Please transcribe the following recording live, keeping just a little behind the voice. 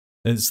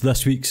It's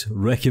this week's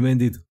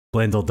recommended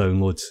Blender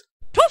downloads.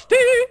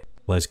 Toasty!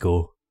 Let's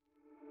go.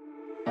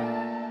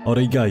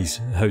 Alright guys,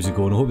 how's it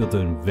going? I hope you're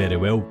doing very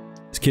well.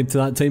 It's came to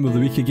that time of the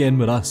week again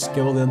where I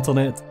scour the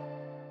internet,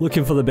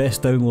 looking for the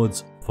best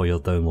downloads for your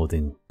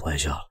downloading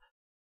pleasure.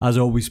 As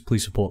always,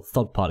 please support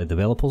third-party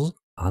developers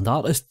and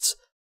artists.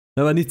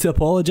 Now I need to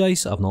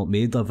apologise, I've not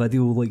made a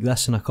video like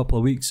this in a couple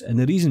of weeks, and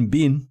the reason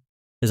being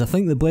is I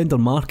think the Blender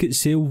market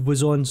sale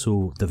was on,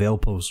 so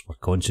developers were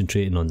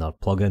concentrating on their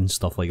plugins,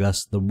 stuff like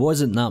this. There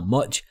wasn't that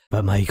much,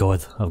 but my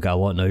god, I've got a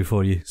lot now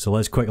for you. So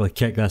let's quickly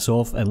kick this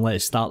off and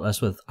let's start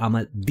this with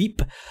Amit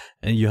Deep.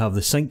 And you have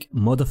the Sync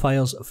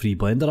Modifiers free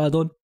Blender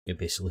add-on. It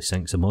basically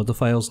syncs the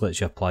modifiers,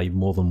 lets you apply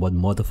more than one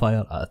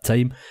modifier at a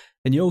time.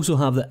 And you also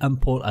have the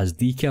Import as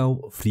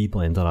Decal free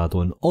Blender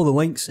add-on. All the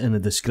links in the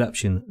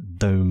description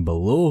down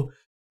below.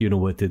 You know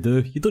what to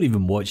do. You don't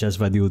even watch this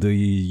video, do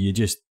you? You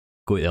just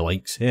go to the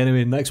links.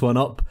 Anyway, next one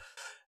up.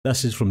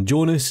 This is from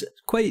Jonas.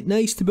 It's quite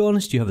nice, to be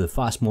honest. You have the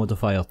fast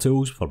modifier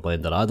tools for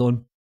Blender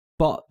add-on.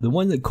 But the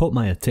one that caught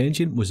my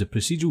attention was the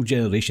Procedural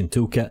Generation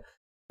Toolkit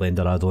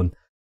Blender add-on.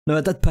 Now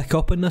I did pick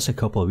up on this a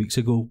couple of weeks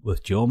ago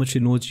with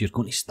Geometrynodes. You're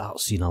going to start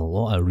seeing a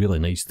lot of really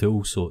nice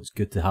tools, so it's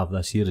good to have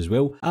this here as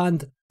well.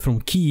 And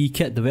from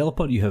keWT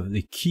developer, you have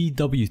the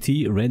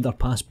keWT render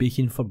pass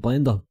baking for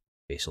Blender.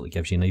 Basically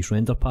gives you nice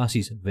render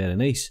passes, very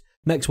nice.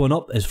 Next one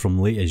up is from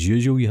Late as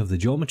Usual. You have the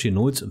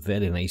Geometrynodes,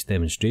 very nice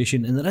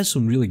demonstration, and there is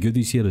some really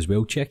goodies here as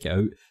well, check it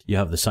out. You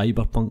have the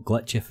cyberpunk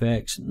glitch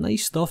effects,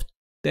 nice stuff,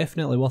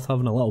 definitely worth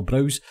having a little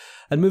browse.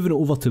 And moving it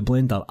over to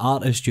Blender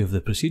Artist, you have the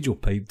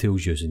procedural pipe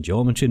tools using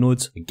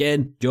Geometrynodes.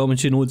 Again,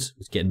 Geometrynodes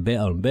is getting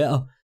better and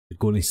better. You're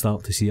going to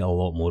start to see a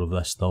lot more of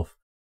this stuff.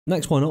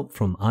 Next one up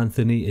from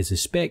Anthony is the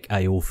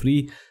SpecIO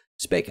free.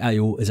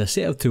 SpecIO is a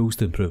set of tools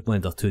to improve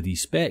Blender 2D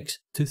specs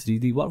to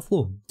 3D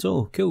workflow.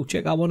 So cool,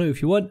 check that one out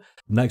if you want.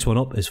 Next one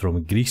up is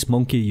from Grease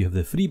Monkey. You have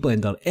the free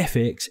Blender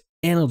FX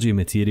Energy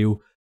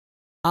material.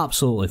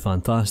 Absolutely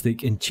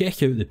fantastic, and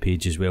check out the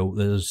page as well,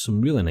 there's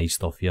some really nice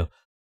stuff here.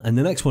 And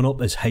the next one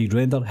up is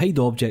HideRender. Hide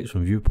objects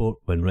from viewport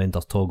when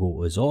render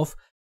toggle is off.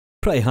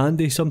 Pretty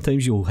handy,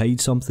 sometimes you'll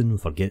hide something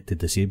and forget to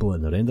disable it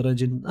in the render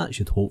engine. That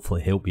should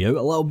hopefully help you out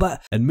a little bit.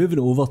 And moving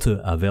over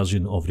to a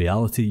version of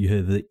reality, you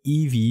have the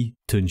EV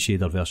Toon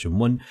Shader version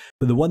 1.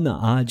 But the one that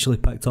I actually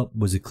picked up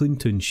was the Clean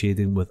Toon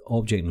Shading with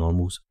Object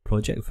Normals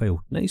project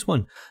file. Nice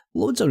one.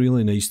 Loads of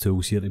really nice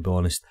tools here, to be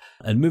honest.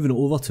 And moving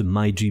over to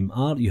My Dream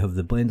Art, you have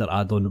the Blender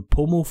add-on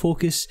Pomo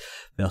Focus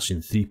version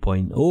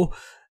 3.0.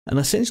 And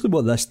essentially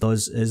what this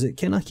does is it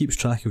kind of keeps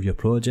track of your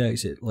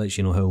projects, it lets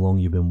you know how long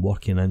you've been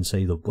working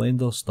inside of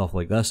Blender, stuff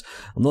like this.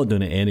 I'm not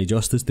doing it any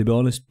justice, to be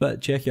honest,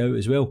 but check it out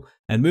as well.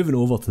 And moving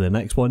over to the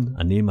next one,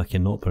 a name I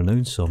cannot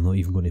pronounce, so I'm not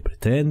even going to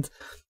pretend.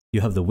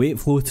 You have the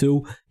WeightFlow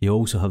tool, you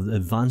also have the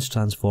Advanced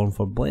Transform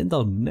for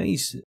Blender,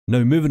 nice.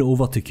 Now moving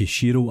over to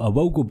Kishiro, I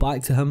will go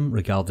back to him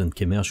regarding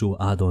commercial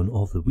add-on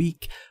of the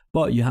week.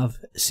 But you have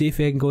Safe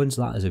Ngons,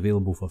 that is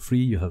available for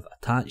free. You have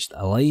Attached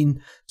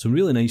Align, some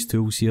really nice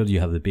tools here. You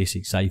have the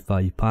basic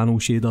sci-fi panel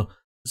shader.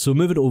 So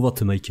moving over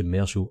to my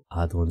commercial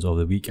add-ons of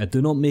the week. I do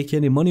not make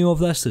any money off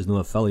this, there's no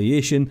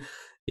affiliation.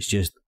 It's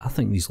just, I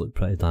think these look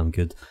pretty damn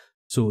good.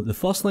 So the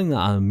first thing that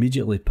I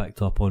immediately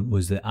picked up on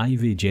was the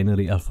IV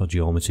generator for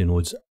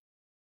Geometrynodes.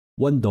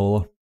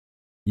 $1.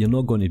 You're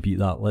not going to beat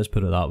that, let's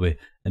put it that way.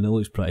 And it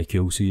looks pretty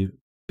cool, so it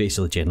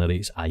basically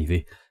generates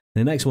IV.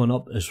 The next one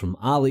up is from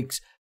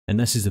Alex. And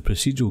this is the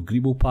Procedural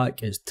Greeble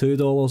Pack, it's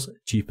 $2,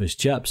 cheapest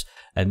chips.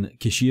 And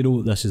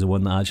Kishiro, this is the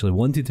one that I actually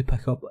wanted to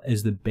pick up,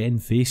 is the Ben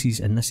Faces,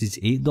 and this is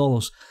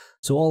 $8.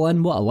 So all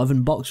in, what,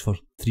 $11 for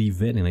 3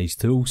 very nice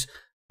tools.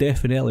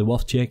 Definitely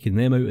worth checking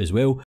them out as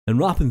well. And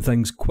wrapping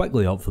things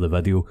quickly up for the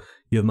video,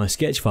 you have my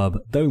Sketchfab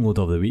download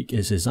of the week.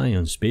 It's a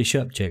Zion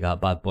Spaceship, check that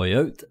bad boy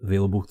out,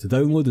 available to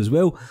download as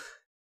well.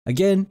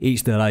 Again,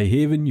 HDRI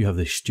Haven, you have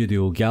the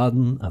Studio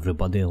Garden,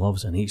 everybody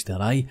loves an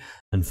HDRI.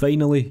 And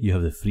finally, you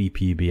have the free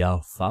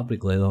PBR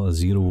Fabric Leather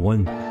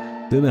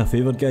 01. Do me a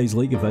favour guys,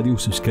 like the video,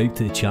 subscribe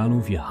to the channel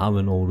if you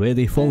haven't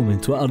already, follow me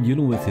on Twitter, you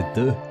know what to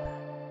do.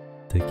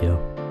 Take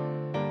care.